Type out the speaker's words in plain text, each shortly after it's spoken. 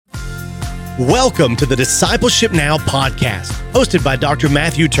Welcome to the Discipleship Now podcast, hosted by Dr.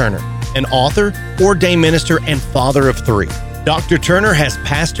 Matthew Turner, an author, ordained minister, and father of three. Dr. Turner has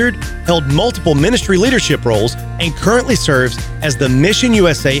pastored, held multiple ministry leadership roles, and currently serves as the Mission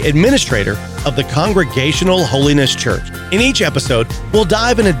USA administrator of the Congregational Holiness Church. In each episode, we'll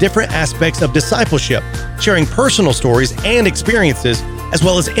dive into different aspects of discipleship, sharing personal stories and experiences, as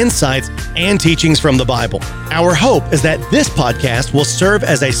well as insights and teachings from the Bible. Our hope is that this podcast will serve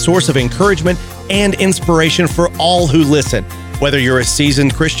as a source of encouragement and inspiration for all who listen, whether you're a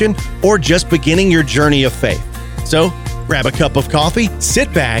seasoned Christian or just beginning your journey of faith. So, grab a cup of coffee,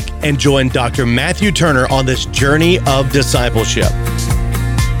 sit back, and join Dr. Matthew Turner on this journey of discipleship.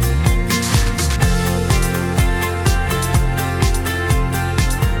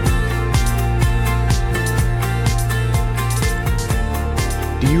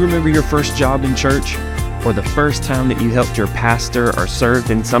 Do you remember your first job in church? Or the first time that you helped your pastor or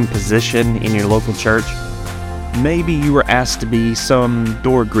served in some position in your local church? Maybe you were asked to be some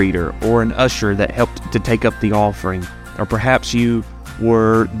door greeter or an usher that helped to take up the offering. Or perhaps you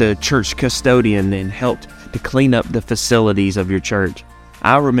were the church custodian and helped to clean up the facilities of your church.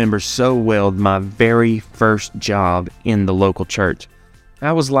 I remember so well my very first job in the local church.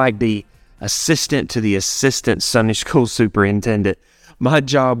 I was like the assistant to the assistant Sunday school superintendent. My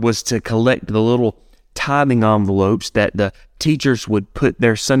job was to collect the little tithing envelopes that the teachers would put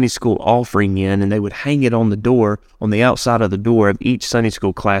their Sunday school offering in, and they would hang it on the door, on the outside of the door of each Sunday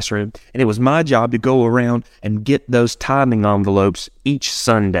school classroom. And it was my job to go around and get those tithing envelopes each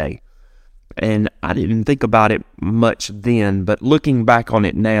Sunday. And I didn't think about it much then, but looking back on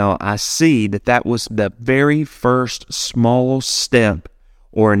it now, I see that that was the very first small step,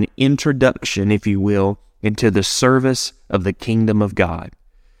 or an introduction, if you will, into the service of the kingdom of God.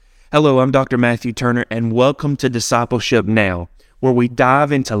 Hello, I'm Dr. Matthew Turner, and welcome to Discipleship Now, where we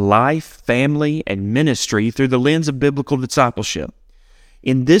dive into life, family, and ministry through the lens of biblical discipleship.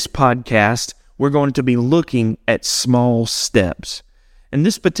 In this podcast, we're going to be looking at small steps. And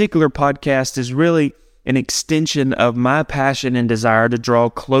this particular podcast is really an extension of my passion and desire to draw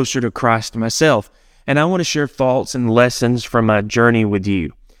closer to Christ myself. And I want to share thoughts and lessons from my journey with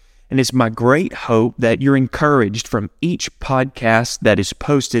you. And it's my great hope that you're encouraged from each podcast that is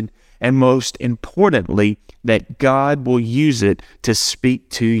posted, and most importantly, that God will use it to speak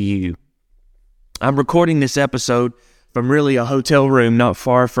to you. I'm recording this episode from really a hotel room not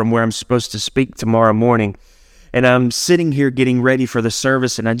far from where I'm supposed to speak tomorrow morning. And I'm sitting here getting ready for the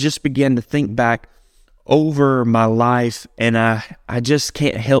service, and I just began to think back over my life, and I just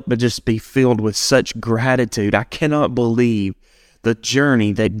can't help but just be filled with such gratitude. I cannot believe the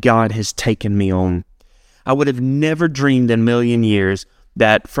journey that God has taken me on. I would have never dreamed in a million years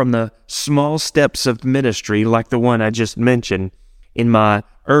that from the small steps of ministry, like the one I just mentioned in my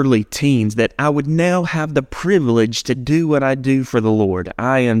early teens, that I would now have the privilege to do what I do for the Lord.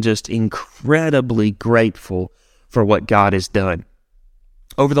 I am just incredibly grateful for what God has done.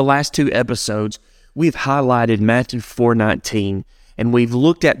 Over the last two episodes, we've highlighted Matthew 4:19, and we've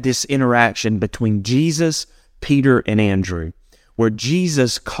looked at this interaction between Jesus, Peter, and Andrew, where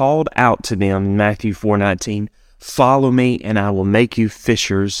Jesus called out to them in Matthew 4:19, "Follow me, and I will make you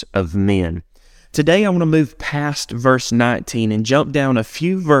fishers of men." Today, I want to move past verse 19 and jump down a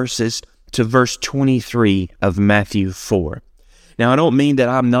few verses to verse 23 of Matthew 4. Now, I don't mean that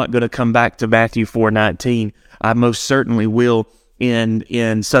I'm not going to come back to Matthew 4:19. I most certainly will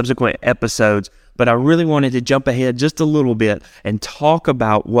in subsequent episodes, but I really wanted to jump ahead just a little bit and talk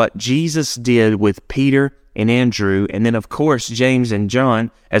about what Jesus did with Peter and Andrew, and then, of course, James and John,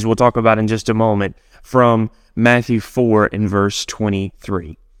 as we'll talk about in just a moment, from Matthew 4 and verse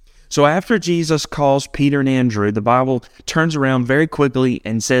 23. So after Jesus calls Peter and Andrew, the Bible turns around very quickly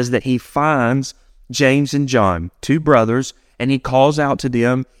and says that he finds James and John, two brothers, and he calls out to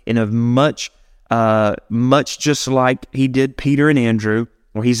them in a much just like he did Peter and Andrew,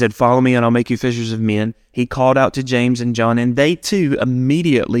 where he said, "Follow me and I'll make you fishers of men." He called out to James and John, and they too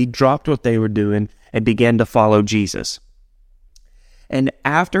immediately dropped what they were doing and began to follow Jesus. And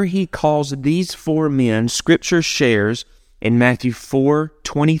after he calls these four men, Scripture shares in Matthew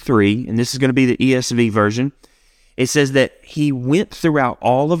 4:23, and this is going to be the ESV version, it says that he went throughout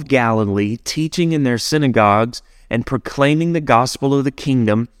all of Galilee, teaching in their synagogues and proclaiming the gospel of the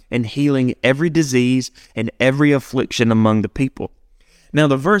kingdom and healing every disease and every affliction among the people. Now,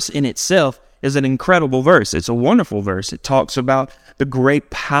 the verse in itself is an incredible verse. It's a wonderful verse. It talks about the great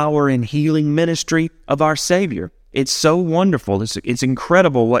power and healing ministry of our Savior. It's so wonderful. It's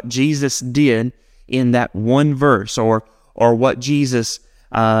incredible what Jesus did in that one verse, or what Jesus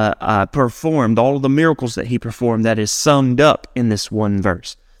performed, all of the miracles that he performed that is summed up in this one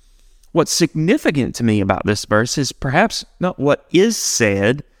verse. what's significant to me about this verse is perhaps not what is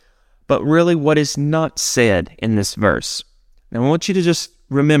said, but really what is not said in this verse. Now, I want you to just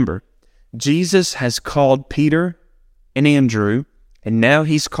remember, Jesus has called Peter and Andrew, and now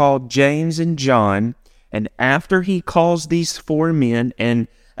he's called James and John, and after he calls these four men, and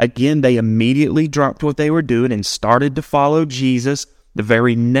again, they immediately dropped what they were doing and started to follow Jesus, the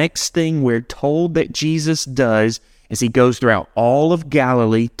very next thing we're told that Jesus does is he goes throughout all of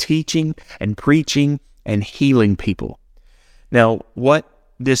Galilee teaching and preaching and healing people. Now, what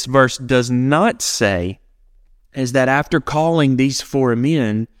this verse does not say is that after calling these four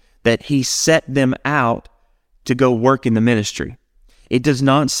men, that he set them out to go work in the ministry. It does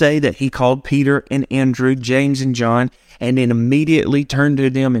not say that he called Peter and Andrew, James and John, and then immediately turned to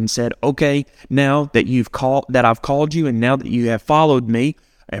them and said, okay, now that I've called you and now that you have followed me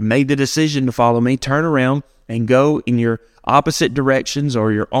and made the decision to follow me, turn around and go in your opposite directions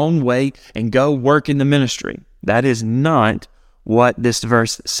or your own way and go work in the ministry. That is not what this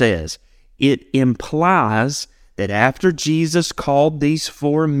verse says. It implies that after Jesus called these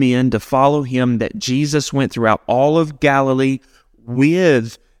four men to follow him, that Jesus went throughout all of Galilee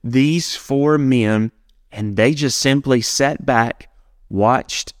with these four men, and they just simply sat back,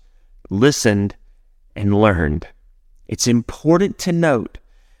 watched, listened, and learned. It's important to note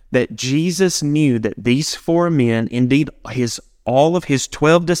that Jesus knew that these four men, indeed all of his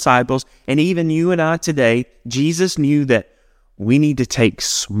 12 disciples, and even you and I today, Jesus knew that we need to take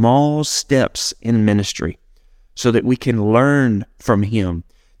small steps in ministry so that we can learn from him,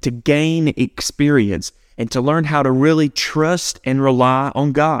 to gain experience, and to learn how to really trust and rely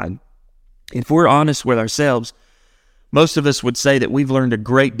on God. If we're honest with ourselves, most of us would say that we've learned a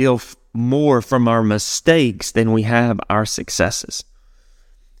great deal more from our mistakes than we have our successes.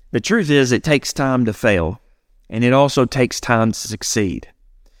 The truth is, it takes time to fail, and it also takes time to succeed.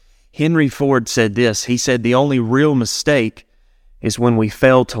 Henry Ford said this. He said, the only real mistake is when we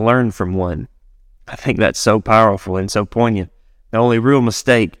fail to learn from one. I think that's so powerful and so poignant. The only real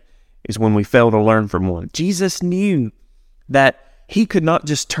mistake is when we fail to learn from one. Jesus knew that he could not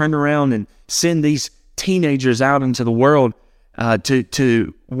just turn around and send these teenagers out into the world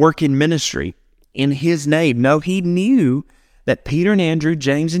to work in ministry in his name. No, he knew that Peter and Andrew,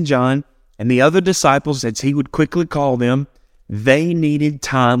 James and John, and the other disciples, as he would quickly call them, they needed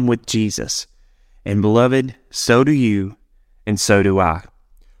time with Jesus. And beloved, so do you, and so do I.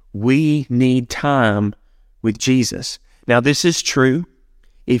 We need time with Jesus. Now, this is true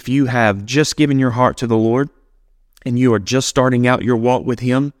if you have just given your heart to the Lord and you are just starting out your walk with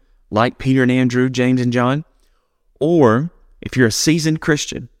him, like Peter and Andrew, James and John, or if you're a seasoned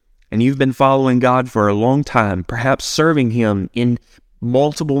Christian and you've been following God for a long time, perhaps serving him in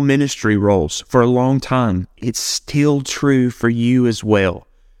multiple ministry roles for a long time, it's still true for you as well.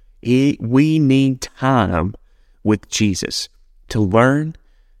 We need time with Jesus to learn,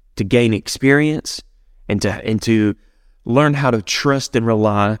 to gain experience, and to learn how to trust and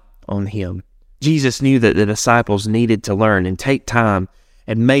rely on him. Jesus knew that the disciples needed to learn and take time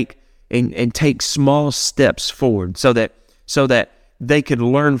and take small steps forward so that they could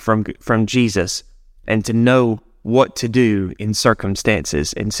learn from Jesus and to know what to do in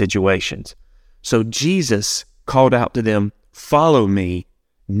circumstances and situations. So Jesus called out to them, follow me,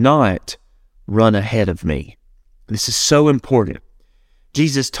 not run ahead of me. This is so important.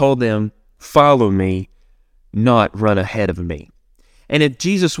 Jesus told them, follow me, not run ahead of me. And if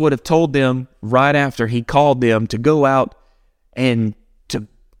Jesus would have told them right after he called them to go out and to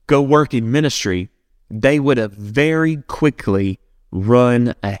go work in ministry, they would have very quickly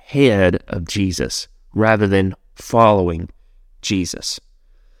run ahead of Jesus rather than following Jesus.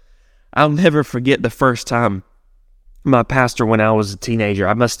 I'll never forget the first time my pastor, when I was a teenager,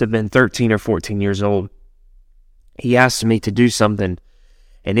 I must have been 13 or 14 years old, he asked me to do something,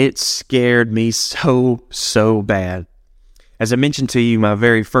 and it scared me so bad. As I mentioned to you, my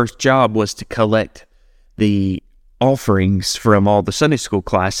very first job was to collect the offerings from all the Sunday school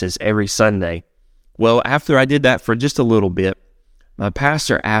classes every Sunday. Well, after I did that for just a little bit, my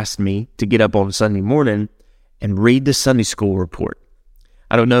pastor asked me to get up on Sunday morning and read the Sunday school report.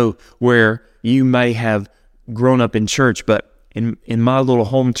 I don't know where you may have grown up in church, but in my little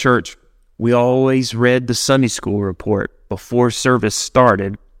home church, we always read the Sunday school report before service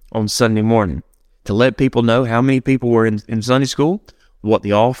started on Sunday morning to let people know how many people were in Sunday school, what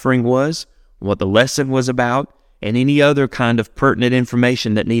the offering was, what the lesson was about, and any other kind of pertinent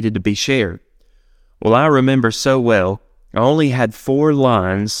information that needed to be shared. Well, I remember so well, I only had 4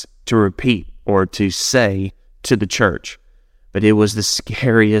 lines to repeat or to say to the church, but it was the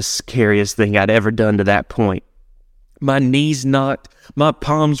scariest thing I'd ever done to that point. My knees knocked, my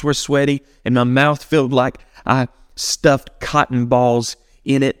palms were sweaty, and my mouth felt like I stuffed cotton balls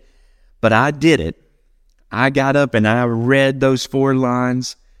in it. But I did it. I got up and I read those 4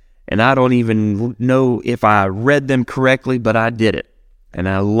 lines, and I don't even know if I read them correctly, but I did it. And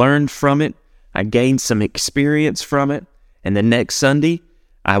I learned from it. I gained some experience from it. And the next Sunday,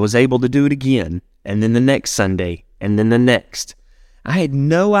 I was able to do it again. And then the next Sunday, and then the next. I had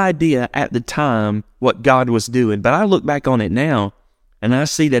no idea at the time what God was doing, but I look back on it now, and I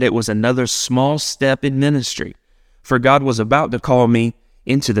see that it was another small step in ministry. For God was about to call me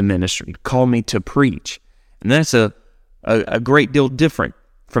into the ministry, call me to preach. And that's a great deal different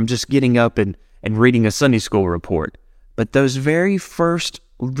from just getting up and reading a Sunday school report. But those very first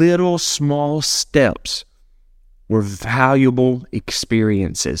little small steps were valuable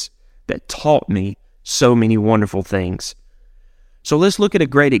experiences that taught me so many wonderful things. So let's look at a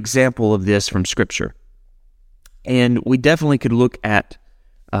great example of this from Scripture. And we definitely could look at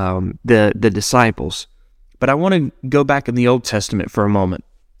the disciples. But I want to go back in the Old Testament for a moment.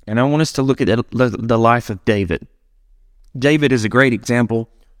 And I want us to look at the life of David. David is a great example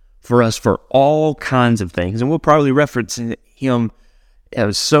for us for all kinds of things. And we'll probably reference him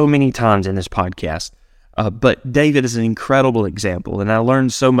so many times in this podcast. But David is an incredible example, and I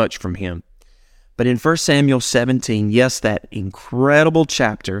learned so much from him. But in 1 Samuel 17, yes, that incredible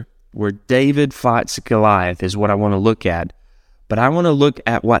chapter where David fights Goliath is what I want to look at. But I want to look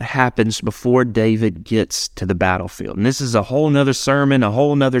at what happens before David gets to the battlefield. And this is a whole nother sermon, a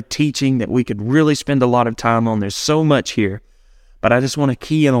whole nother teaching that we could really spend a lot of time on. There's so much here. But I just want to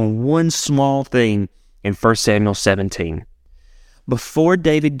key in on one small thing in 1 Samuel 17. Before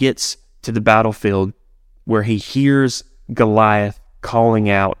David gets to the battlefield where he hears Goliath calling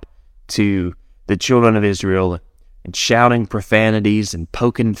out to the children of Israel and shouting profanities and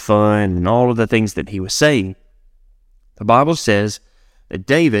poking fun and all of the things that he was saying, the Bible says that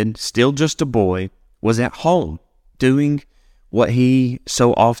David, still just a boy, was at home doing what he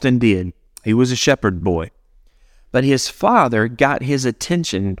so often did. He was a shepherd boy. But his father got his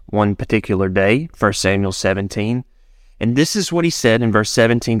attention one particular day, 1 Samuel 17, and this is what he said in verse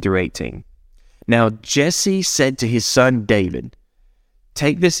 17 through 18. Now Jesse said to his son David,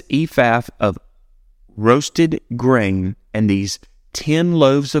 "Take this ephah of roasted grain and these 10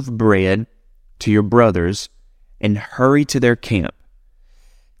 loaves of bread to your brothers and hurry to their camp.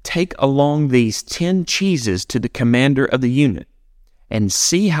 Take along these 10 cheeses to the commander of the unit and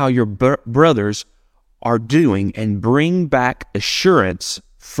see how your brothers are doing and bring back assurance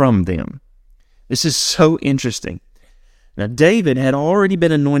from them." This is so interesting. Now, David had already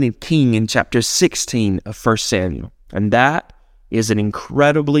been anointed king in chapter 16 of 1 Samuel, and that is an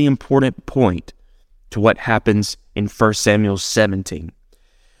incredibly important point to what happens in 1 Samuel 17.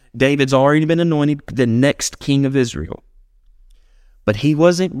 David's already been anointed the next king of Israel, but he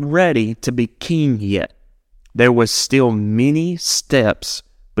wasn't ready to be king yet. There was still many steps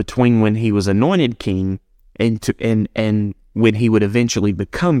between when he was anointed king and when he would eventually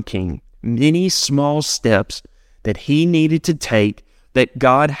become king. Many small steps that he needed to take that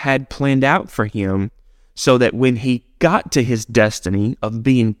God had planned out for him so that when he got to his destiny of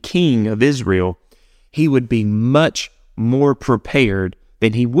being king of Israel, he would be much more prepared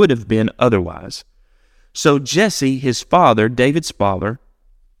than he would have been otherwise. So Jesse, his father, David's father,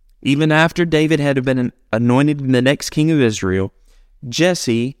 even after David had been anointed the next king of Israel,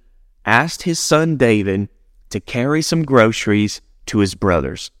 Jesse asked his son David to carry some groceries to his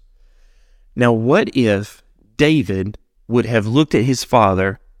brothers. Now, what if David would have looked at his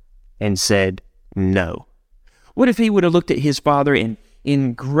father and said no? What if he would have looked at his father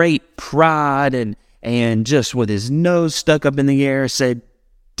in great pride and just with his nose stuck up in the air said,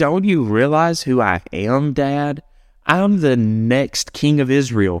 "Don't you realize who I am, Dad? I'm the next king of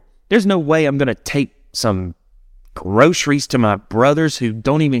Israel. There's no way I'm going to take some groceries to my brothers who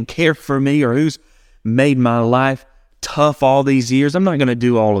don't even care for me or who's made my life tough all these years. I'm not going to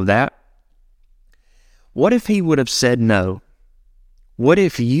do all of that." What if he would have said no? What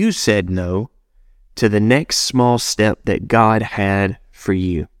if you said no to the next small step that God had for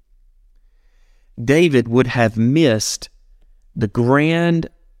you? David would have missed the grand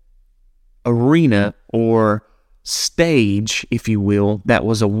arena or stage, if you will, that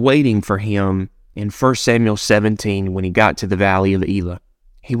was awaiting for him in 1 Samuel 17 when he got to the valley of Elah.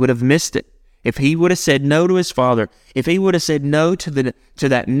 He would have missed it. If he would have said no to his father, if he would have said no to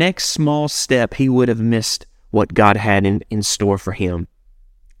that next small step, he would have missed what God had in store for him.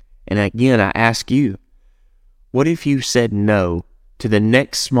 And again, I ask you, what if you said no to the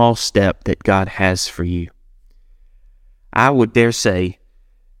next small step that God has for you? I would dare say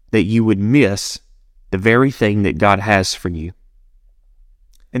that you would miss the very thing that God has for you.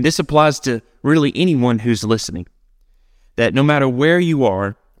 And this applies to really anyone who's listening, that no matter where you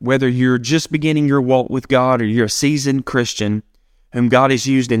are, whether you're just beginning your walk with God or you're a seasoned Christian whom God has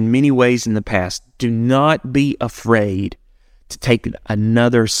used in many ways in the past, do not be afraid to take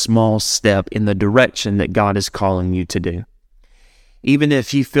another small step in the direction that God is calling you to do. Even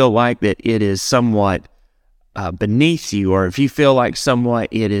if you feel like that it is somewhat beneath you, or if you feel like somewhat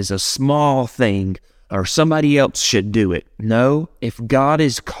it is a small thing or somebody else should do it. No, if God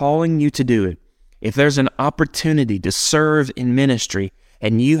is calling you to do it, if there's an opportunity to serve in ministry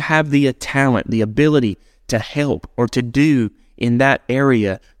and you have the talent, the ability to help or to do in that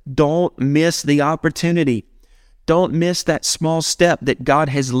area, don't miss the opportunity. Don't miss that small step that God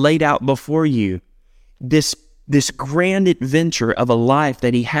has laid out before you. This grand adventure of a life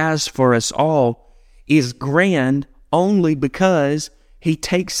that He has for us all is grand only because He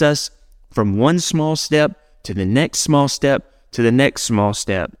takes us from one small step to the next small step to the next small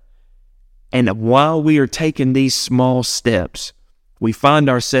step. And while we are taking these small steps, we find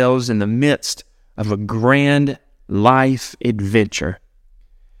ourselves in the midst of a grand life adventure.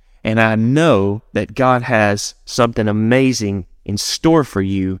 And I know that God has something amazing in store for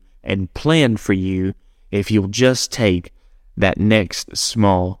you and planned for you if you'll just take that next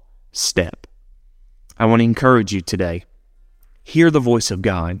small step. I want to encourage you today. Hear the voice of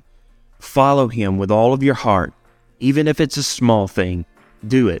God. Follow Him with all of your heart. Even if it's a small thing,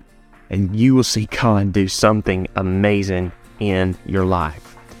 do it. And you will see God do something amazing in your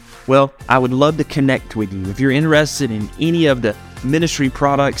life. Well, I would love to connect with you. If you're interested in any of the ministry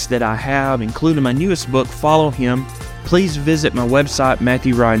products that I have, including my newest book, Follow Him, please visit my website,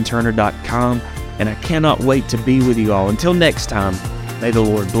 MatthewRyanTurner.com. And I cannot wait to be with you all. Until next time, may the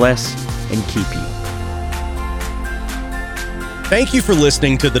Lord bless and keep you. Thank you for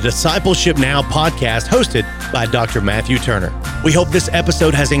listening to the Discipleship Now podcast hosted by Dr. Matthew Turner. We hope this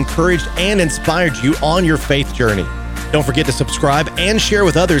episode has encouraged and inspired you on your faith journey. Don't forget to subscribe and share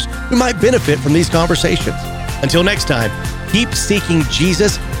with others who might benefit from these conversations. Until next time, keep seeking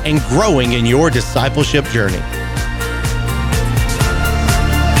Jesus and growing in your discipleship journey.